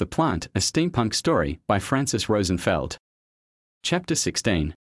The Plant, a Steampunk Story, by Francis Rosenfeld. Chapter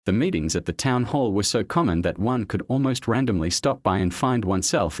 16. The meetings at the town hall were so common that one could almost randomly stop by and find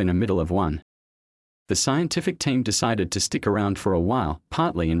oneself in the middle of one. The scientific team decided to stick around for a while,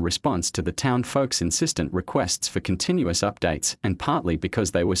 partly in response to the town folks' insistent requests for continuous updates, and partly because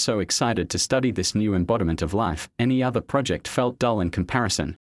they were so excited to study this new embodiment of life. Any other project felt dull in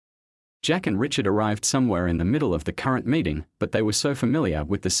comparison. Jack and Richard arrived somewhere in the middle of the current meeting, but they were so familiar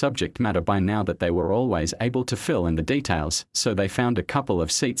with the subject matter by now that they were always able to fill in the details, so they found a couple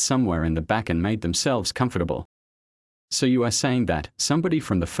of seats somewhere in the back and made themselves comfortable. So you are saying that somebody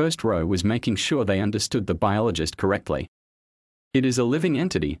from the first row was making sure they understood the biologist correctly? It is a living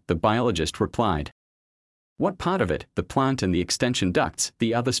entity, the biologist replied. What part of it? The plant and the extension ducts,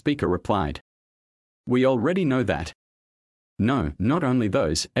 the other speaker replied. We already know that. No, not only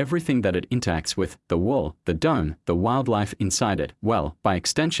those, everything that it interacts with, the wall, the dome, the wildlife inside it, well, by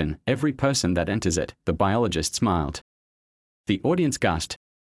extension, every person that enters it, the biologist smiled. The audience gasped.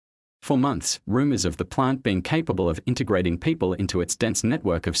 For months, rumors of the plant being capable of integrating people into its dense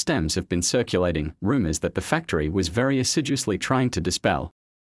network of stems have been circulating, rumors that the factory was very assiduously trying to dispel.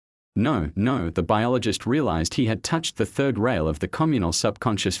 No, the biologist realized he had touched the third rail of the communal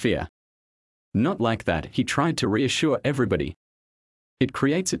subconscious fear. Not like that, he tried to reassure everybody. It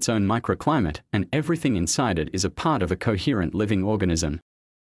creates its own microclimate, and everything inside it is a part of a coherent living organism.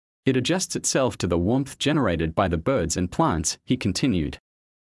 It adjusts itself to the warmth generated by the birds and plants, he continued.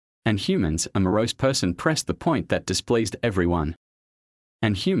 And humans, a morose person pressed the point that displeased everyone.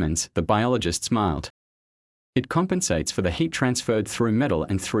 And humans, the biologist smiled. It compensates for the heat transferred through metal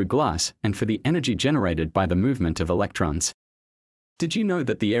and through glass, and for the energy generated by the movement of electrons. Did you know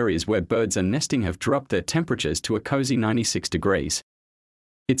that the areas where birds are nesting have dropped their temperatures to a cozy 96 degrees?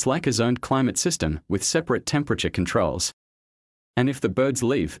 It's like a zoned climate system, with separate temperature controls. And if the birds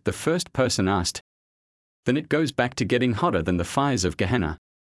leave, the first person asked, then it goes back to getting hotter than the fires of Gehenna.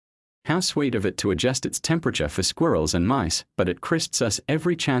 How sweet of it to adjust its temperature for squirrels and mice, but it crisps us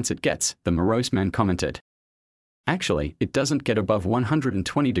every chance it gets, the morose man commented. Actually, it doesn't get above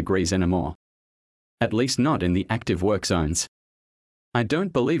 120 degrees anymore. At least not in the active work zones. I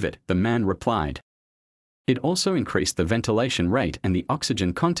don't believe it, the man replied. It also increased the ventilation rate and the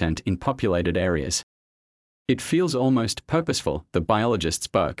oxygen content in populated areas. It feels almost purposeful, the biologist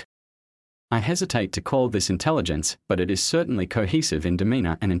spoke. I hesitate to call this intelligence, but it is certainly cohesive in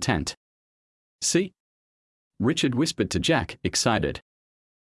demeanor and intent. See? Richard whispered to Jack, excited.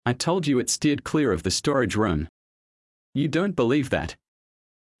 I told you it steered clear of the storage room. You don't believe that?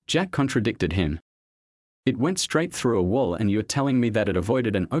 Jack contradicted him. It went straight through a wall, and you're telling me that it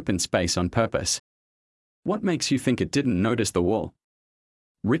avoided an open space on purpose. What makes you think it didn't notice the wall?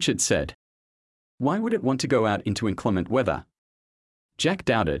 Richard said. Why would it want to go out into inclement weather? Jack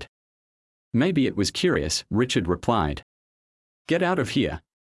doubted. Maybe it was curious, Richard replied. Get out of here.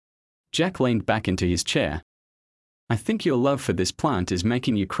 Jack leaned back into his chair. I think your love for this plant is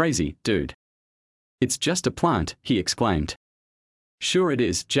making you crazy, dude. It's just a plant, he exclaimed. Sure it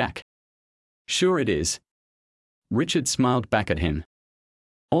is, Jack. Sure it is. Richard smiled back at him.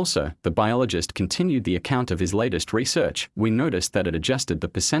 Also, the biologist continued the account of his latest research. We noticed that it adjusted the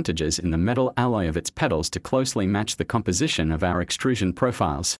percentages in the metal alloy of its petals to closely match the composition of our extrusion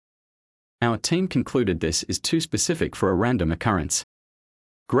profiles. Our team concluded this is too specific for a random occurrence.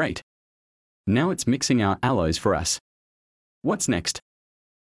 Great. Now it's mixing our alloys for us. What's next?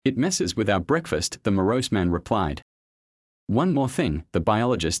 It messes with our breakfast, the morose man replied. One more thing, the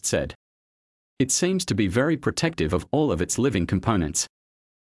biologist said. It seems to be very protective of all of its living components.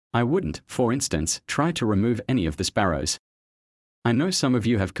 I wouldn't, for instance, try to remove any of the sparrows. I know some of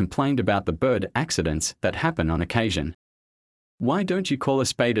you have complained about the bird accidents that happen on occasion. Why don't you call a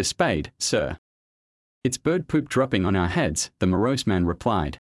spade, sir? It's bird poop dropping on our heads, the morose man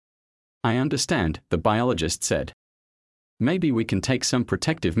replied. I understand, the biologist said. Maybe we can take some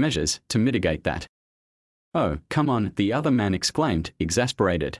protective measures to mitigate that. Oh, come on, the other man exclaimed,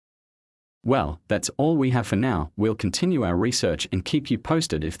 exasperated. Well, that's all we have for now. We'll continue our research and keep you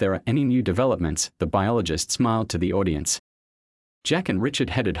posted if there are any new developments, the biologist smiled to the audience. Jack and Richard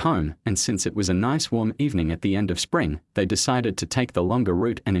headed home, and since it was a nice warm evening at the end of spring, they decided to take the longer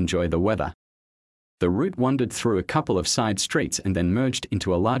route and enjoy the weather. The route wandered through a couple of side streets and then merged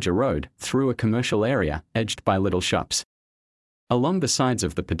into a larger road, through a commercial area, edged by little shops. Along the sides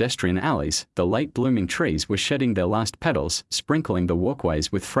of the pedestrian alleys, the late-blooming trees were shedding their last petals, sprinkling the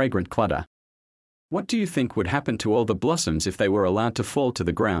walkways with fragrant clutter. What do you think would happen to all the blossoms if they were allowed to fall to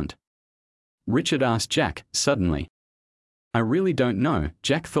the ground? Richard asked Jack, suddenly. I really don't know,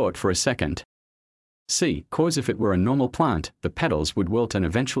 Jack thought for a second. See, cause if it were a normal plant, the petals would wilt and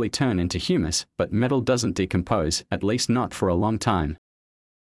eventually turn into humus, but metal doesn't decompose, at least not for a long time.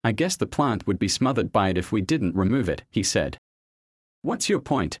 I guess the plant would be smothered by it if we didn't remove it, he said. What's your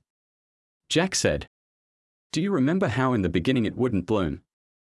point? Jack said. Do you remember how in the beginning it wouldn't bloom?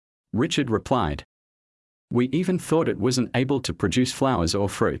 Richard replied. We even thought it wasn't able to produce flowers or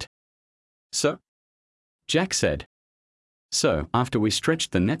fruit. So? Jack said. So, after we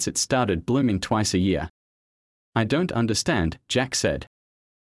stretched the nets it started blooming twice a year. I don't understand, Jack said.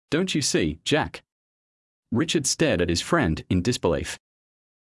 Don't you see, Jack? Richard stared at his friend in disbelief.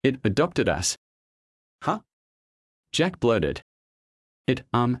 It adopted us. Huh? Jack blurted. It,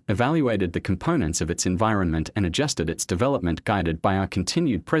 evaluated the components of its environment and adjusted its development guided by our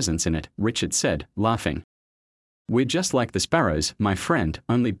continued presence in it, Richard said, laughing. We're just like the sparrows, my friend,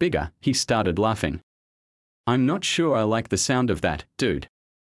 only bigger, he started laughing. I'm not sure I like the sound of that, dude.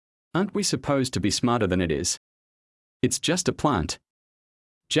 Aren't we supposed to be smarter than it is? It's just a plant.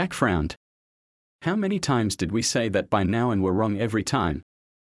 Jack frowned. How many times did we say that by now and we're wrong every time?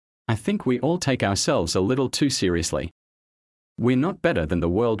 I think we all take ourselves a little too seriously. We're not better than the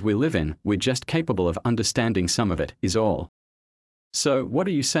world we live in, we're just capable of understanding some of it, is all. So, what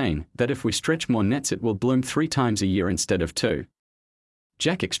are you saying, that if we stretch more nets it will bloom 3 times a year instead of 2?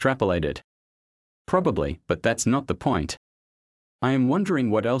 Jack extrapolated. Probably, but that's not the point. I am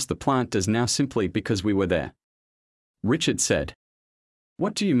wondering what else the plant does now simply because we were there. Richard said.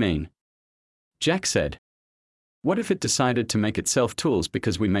 What do you mean? Jack said. What if it decided to make itself tools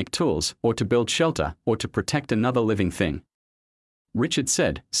because we make tools, or to build shelter, or to protect another living thing? Richard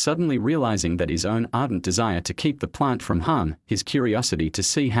said, suddenly realizing that his own ardent desire to keep the plant from harm, his curiosity to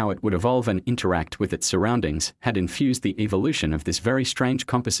see how it would evolve and interact with its surroundings, had infused the evolution of this very strange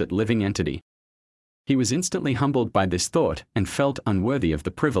composite living entity. He was instantly humbled by this thought, and felt unworthy of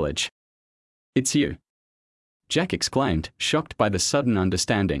the privilege. It's you! Jack exclaimed, shocked by the sudden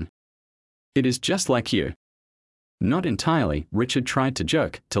understanding. It is just like you. Not entirely, Richard tried to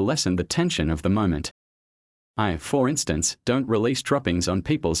joke, to lessen the tension of the moment. I, for instance, don't release droppings on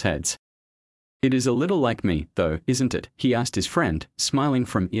people's heads. It is a little like me, though, isn't it? He asked his friend, smiling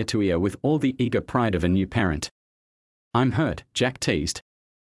from ear to ear with all the eager pride of a new parent. I'm hurt, Jack teased.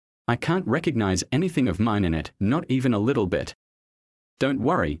 I can't recognize anything of mine in it, not even a little bit. Don't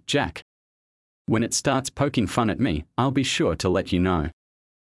worry, Jack. When it starts poking fun at me, I'll be sure to let you know.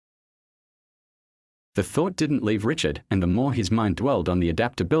 The thought didn't leave Richard, and the more his mind dwelled on the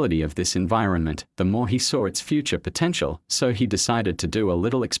adaptability of this environment, the more he saw its future potential, so he decided to do a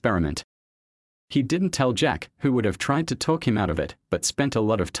little experiment. He didn't tell Jack, who would have tried to talk him out of it, but spent a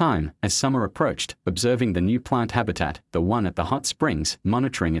lot of time, as summer approached, observing the new plant habitat, the one at the hot springs,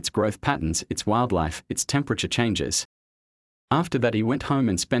 monitoring its growth patterns, its wildlife, its temperature changes. After that he went home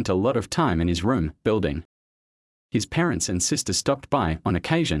and spent a lot of time in his room, building. His parents and sister stopped by on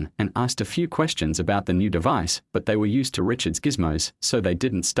occasion and asked a few questions about the new device, but they were used to Richard's gizmos, so they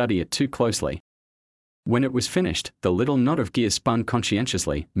didn't study it too closely. When it was finished, the little knot of gear spun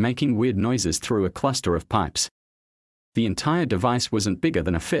conscientiously, making weird noises through a cluster of pipes. The entire device wasn't bigger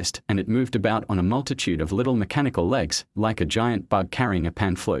than a fist, and it moved about on a multitude of little mechanical legs, like a giant bug carrying a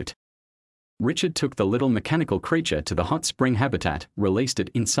pan flute. Richard took the little mechanical creature to the hot spring habitat, released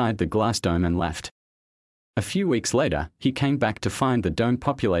it inside the glass dome and left. A few weeks later, he came back to find the dome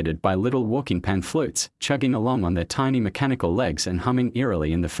populated by little walking pan flutes, chugging along on their tiny mechanical legs and humming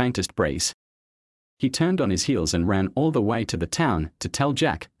eerily in the faintest breeze. He turned on his heels and ran all the way to the town, to tell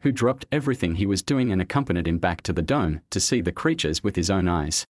Jack, who dropped everything he was doing and accompanied him back to the dome, to see the creatures with his own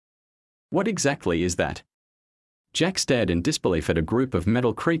eyes. What exactly is that? Jack stared in disbelief at a group of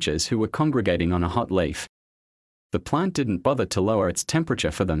metal creatures who were congregating on a hot leaf. The plant didn't bother to lower its temperature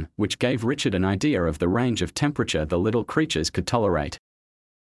for them, which gave Richard an idea of the range of temperature the little creatures could tolerate.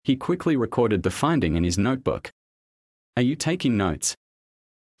 He quickly recorded the finding in his notebook. Are you taking notes?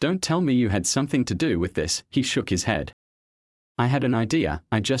 Don't tell me you had something to do with this, he shook his head. I had an idea,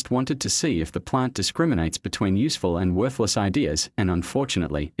 I just wanted to see if the plant discriminates between useful and worthless ideas, and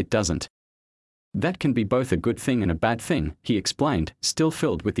unfortunately, it doesn't. That can be both a good thing and a bad thing, he explained, still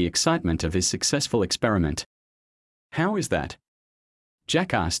filled with the excitement of his successful experiment. How is that?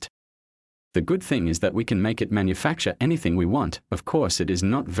 Jack asked. The good thing is that we can make it manufacture anything we want. Of course it is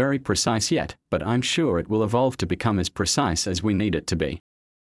not very precise yet, but I'm sure it will evolve to become as precise as we need it to be.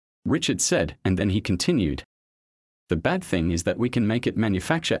 Richard said, and then he continued. The bad thing is that we can make it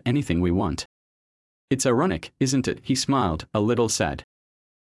manufacture anything we want. It's ironic, isn't it? He smiled, a little sad.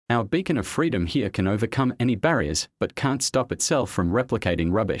 Our beacon of freedom here can overcome any barriers, but can't stop itself from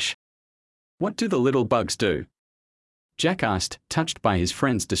replicating rubbish. What do the little bugs do? Jack asked, touched by his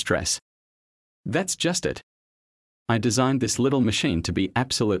friend's distress. That's just it. I designed this little machine to be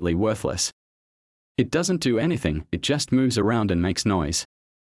absolutely worthless. It doesn't do anything, it just moves around and makes noise.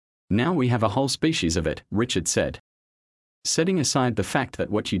 Now we have a whole species of it, Richard said. Setting aside the fact that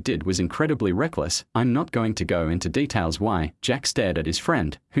what you did was incredibly reckless, I'm not going to go into details why. Jack stared at his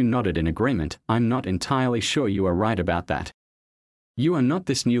friend, who nodded in agreement. I'm not entirely sure you are right about that. You are not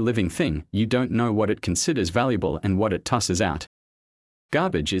this new living thing, you don't know what it considers valuable and what it tosses out.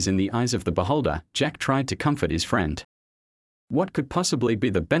 Garbage is in the eyes of the beholder. Jack tried to comfort his friend. What could possibly be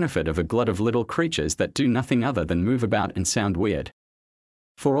the benefit of a glut of little creatures that do nothing other than move about and sound weird?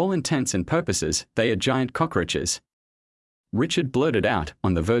 For all intents and purposes, they are giant cockroaches. Richard blurted out,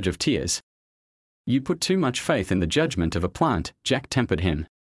 on the verge of tears. You put too much faith in the judgment of a plant, Jack tempered him.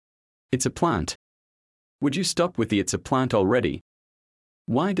 It's a plant. Would you stop with the "it's a plant" already?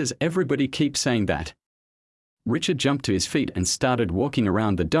 Why does everybody keep saying that? Richard jumped to his feet and started walking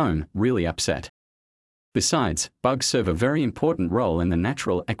around the dome, really upset. Besides, bugs serve a very important role in the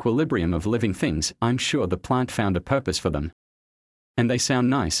natural equilibrium of living things. I'm sure the plant found a purpose for them. And they sound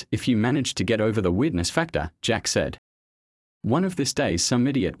nice, if you manage to get over the weirdness factor, Jack said. One of these days some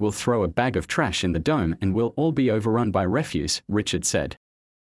idiot will throw a bag of trash in the dome and we'll all be overrun by refuse, Richard said.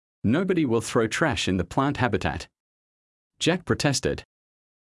 Nobody will throw trash in the plant habitat. Jack protested.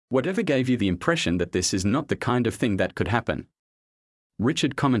 Whatever gave you the impression that this is not the kind of thing that could happen?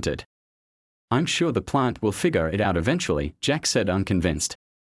 Richard commented. I'm sure the plant will figure it out eventually, Jack said, unconvinced.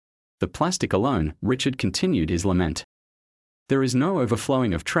 The plastic alone, Richard continued his lament. There is no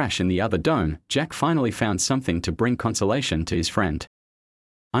overflowing of trash in the other dome. Jack finally found something to bring consolation to his friend.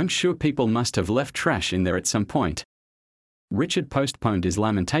 I'm sure people must have left trash in there at some point. Richard postponed his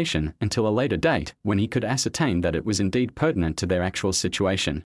lamentation until a later date, when he could ascertain that it was indeed pertinent to their actual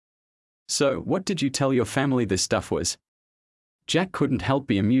situation. So, what did you tell your family this stuff was? Jack couldn't help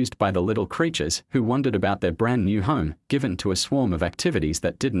be amused by the little creatures who wondered about their brand new home, given to a swarm of activities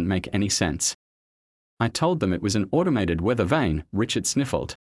that didn't make any sense. I told them it was an automated weather vane, Richard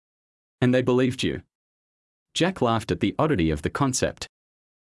sniffled. And they believed you? Jack laughed at the oddity of the concept.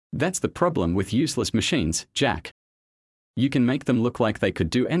 That's the problem with useless machines, Jack. You can make them look like they could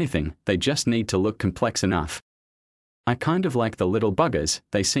do anything, they just need to look complex enough. I kind of like the little buggers,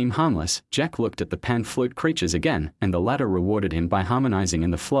 they seem harmless. Jack looked at the pan flute creatures again, and the latter rewarded him by harmonizing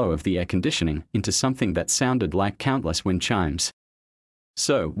in the flow of the air conditioning into something that sounded like countless wind chimes.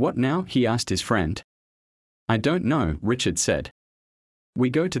 So, what now? He asked his friend. I don't know, Richard said. We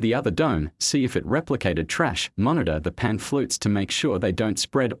go to the other dome, see if it replicated trash, monitor the pan flutes to make sure they don't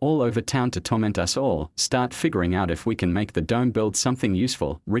spread all over town to torment us all, start figuring out if we can make the dome build something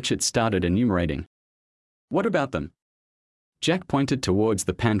useful. Richard started enumerating. What about them? Jack pointed towards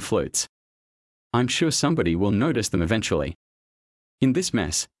the pan flutes. I'm sure somebody will notice them eventually. In this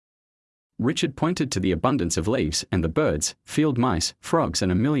mess. Richard pointed to the abundance of leaves and the birds, field mice, frogs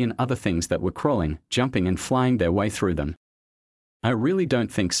and a million other things that were crawling, jumping and flying their way through them. I really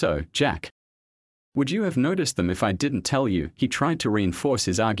don't think so, Jack. Would you have noticed them if I didn't tell you? He tried to reinforce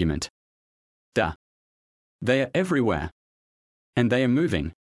his argument. Duh. They are everywhere. And they are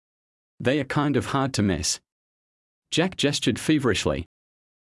moving. They are kind of hard to miss. Jack gestured feverishly.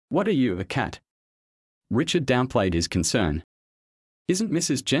 What are you, a cat? Richard downplayed his concern. Isn't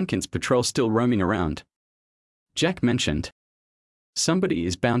Mrs. Jenkins' patrol still roaming around? Jack mentioned. Somebody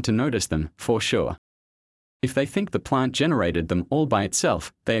is bound to notice them, for sure. If they think the plant generated them all by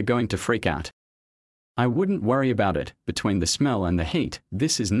itself, they are going to freak out. I wouldn't worry about it. Between the smell and the heat,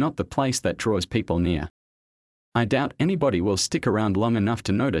 this is not the place that draws people near. I doubt anybody will stick around long enough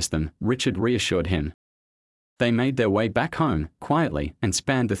to notice them, Richard reassured him. They made their way back home, quietly, and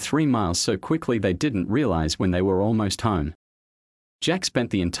spanned the 3 miles so quickly they didn't realize when they were almost home. Jack spent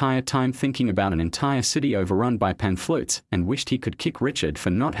the entire time thinking about an entire city overrun by pan flutes, and wished he could kick Richard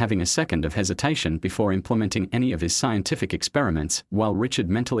for not having a second of hesitation before implementing any of his scientific experiments, while Richard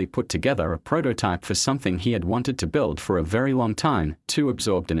mentally put together a prototype for something he had wanted to build for a very long time, too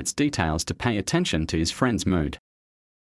absorbed in its details to pay attention to his friend's mood.